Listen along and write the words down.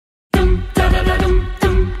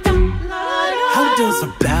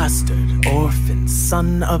bastard, orphan,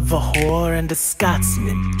 son of a whore and a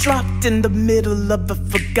Scotsman, dropped in the middle of a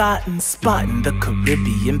forgotten spot in the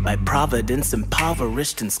Caribbean by Providence,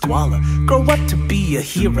 impoverished and squalor. Grow up to be a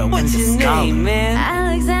hero. What's your name, man?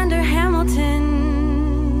 Alexander Hamilton.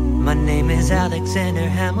 My name is Alexander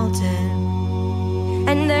Hamilton.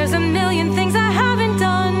 And there's a million things I haven't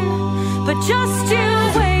done, but just you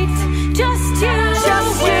wait, just you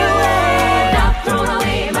wait. Not thrown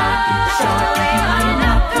away my shot. I'm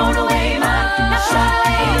not thrown away my shot.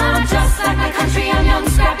 I'm just like my country. I'm young,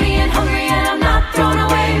 scrappy, and hungry, and I'm not thrown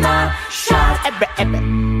away my shot.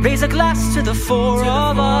 Raise a glass to the four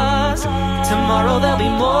of us. Tomorrow there'll be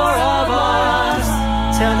more of us,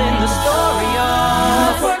 telling the story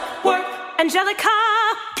of work, Angelica,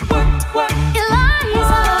 work,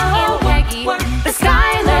 Eliza, and Peggy, the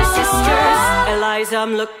Schuyler sisters. Eliza,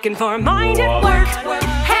 I'm looking for a mind at work.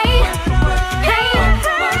 Hey,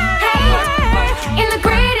 in the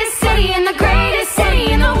greatest city, in the greatest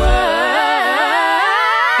city in the world.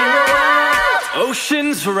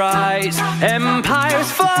 Oceans rise,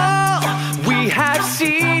 empires fall. We have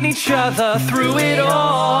seen each other through it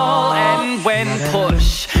all. And when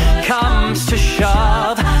push comes to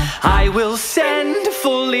shove, I will send a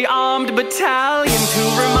fully armed battalion to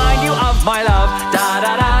remind you of my love. Da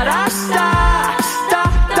da da da da da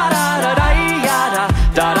da da da da da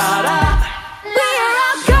da da da. We are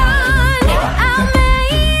outgunned,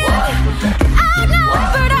 outmanned,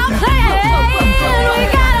 outnumbered, outplayed. We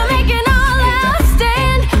gotta make an all-out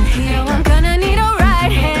stand. Here I'm gonna need a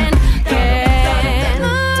right hand. Yeah.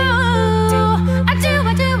 Ooh, I do.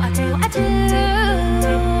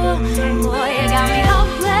 Boy, you got me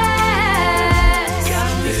hopeless.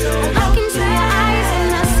 Look into your eyes and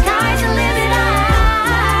the sky's a limit.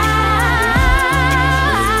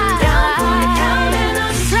 Down for the count and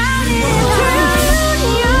I'm drowning.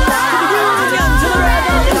 You to the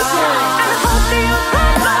revolution. And hope that you'll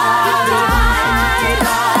provide.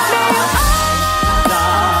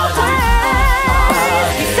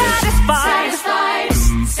 May you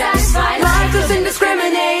satisfied. Life doesn't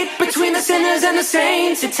discriminate between the sinners and the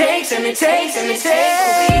saints. It takes and it takes and it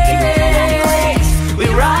takes. We give it anyways. We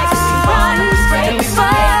rise, we fall, and we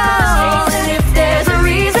fall. And if there's a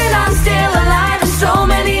reason I'm still alive and so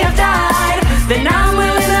many have died, then I'm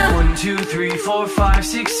willing to 1, 2, 3, 4, 5,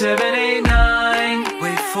 6, 7, 8, 9.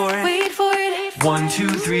 Wait for it. Wait for it. 1, 2,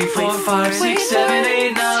 3, 4, 5, 6, 7,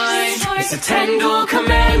 8, 9. It's the 10 dual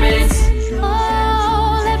commandments.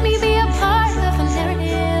 Oh, let me be a part of a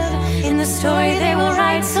narrative in the story they will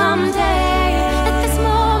write someday. Let this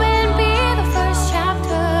moment be the first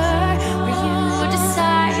chapter where you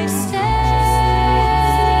decide to stay.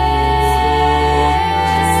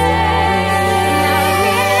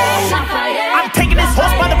 I'm taking this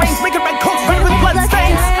horse by the reins, making red coats red with blood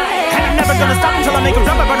stains. And I'm never gonna stop until I make a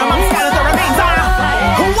rubber burn among scatter the remains.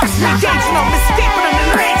 Watch me gauging them, escaping them,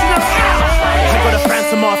 and raging them. I go to France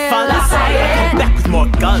for more fun. I come back with more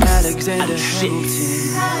guns. Alexander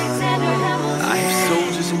Hamilton, I have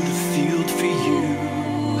soldiers in the field for you.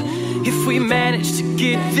 If we manage to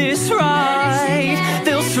get this right,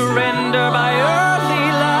 they'll surrender by early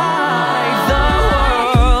light. The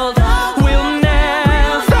world will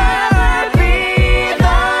never be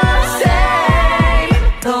the same.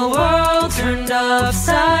 The world turned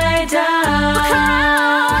upside down. Look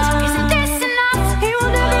around, isn't this enough? He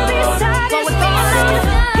will never be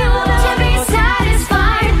satisfied. He will never be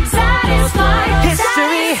satisfied.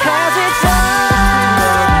 History has its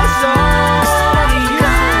eyes on you.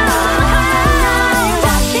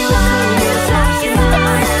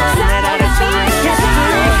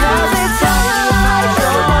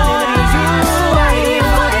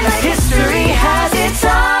 History has its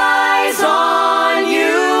eyes on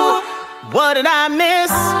you. What did I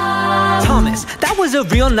miss? Thomas, that was a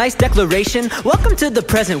real nice declaration. Welcome to the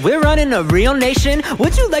present, we're running a real nation.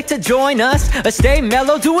 Would you like to join us? Stay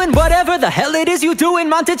mellow, doing whatever the hell it is you do in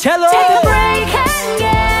Monticello. Take a break and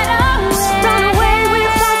get away. Run away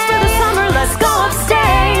with us for the summer. Let's go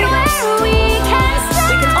upstate where we can stay.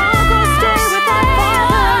 We can all go stay with our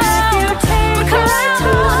fathers. If you take a look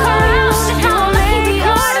around and how lucky we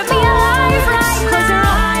are to be alive, right? Close your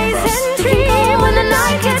eyes and dream when the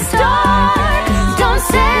night gets dark. Don't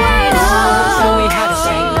say no. So we had to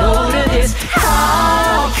say no to this.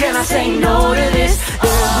 How can I say no to this?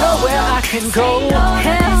 There's nowhere I can go.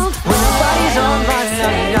 Help. When nobody's on my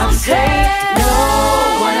side, I'll say no.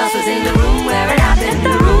 one else was in the room where it happened.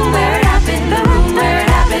 The room where it happened. The room where it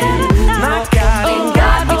happened. My God, In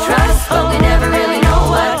God we trust, but we never really know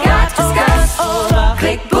what got discussed.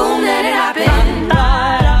 Click, boom, then it happened.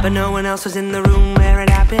 but no one else was in the room where it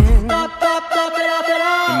happened.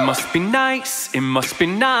 must be nice, it must be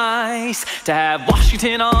nice to have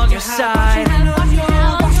Washington on your side. Washington on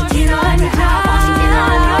your side. Washington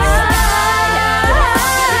on your side.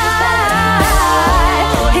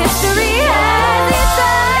 History has its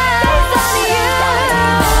eyes on you.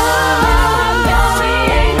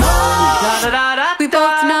 We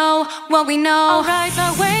both know what we know.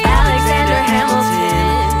 Alexander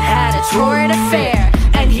Hamilton had a torrid affair,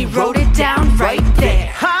 and he wrote it down right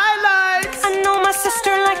there. Highlights. I know my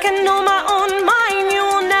sister like I know my own mind. You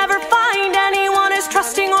will never find anyone as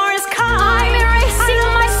trusting or as kind. I'm erasing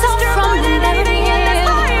myself from the living in this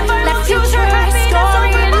life. Let future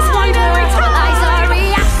historians wonder how lies are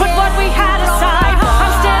reacting. Put what we had aside.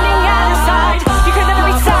 I'm standing at his side. You can never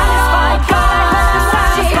be satisfied. God, I hope I'm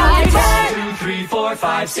satisfied. 1, 2, 3, 4,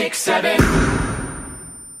 5, 6, 7.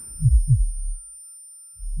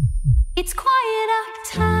 It's quiet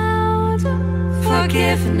outside.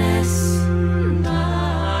 Forgiveness.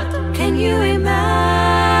 Can you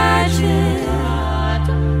imagine?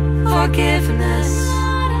 Forgiveness.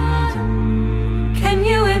 Can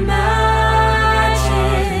you imagine?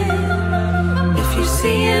 If you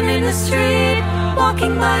see him in the street,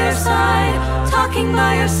 walking by your side, talking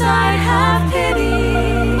by your side, have pity.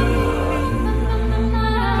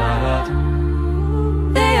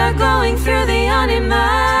 They are going through the unimagined.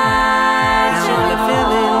 Now I'm a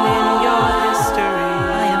villain in your history.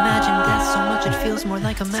 I imagine death so much it feels more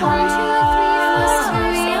like a memory.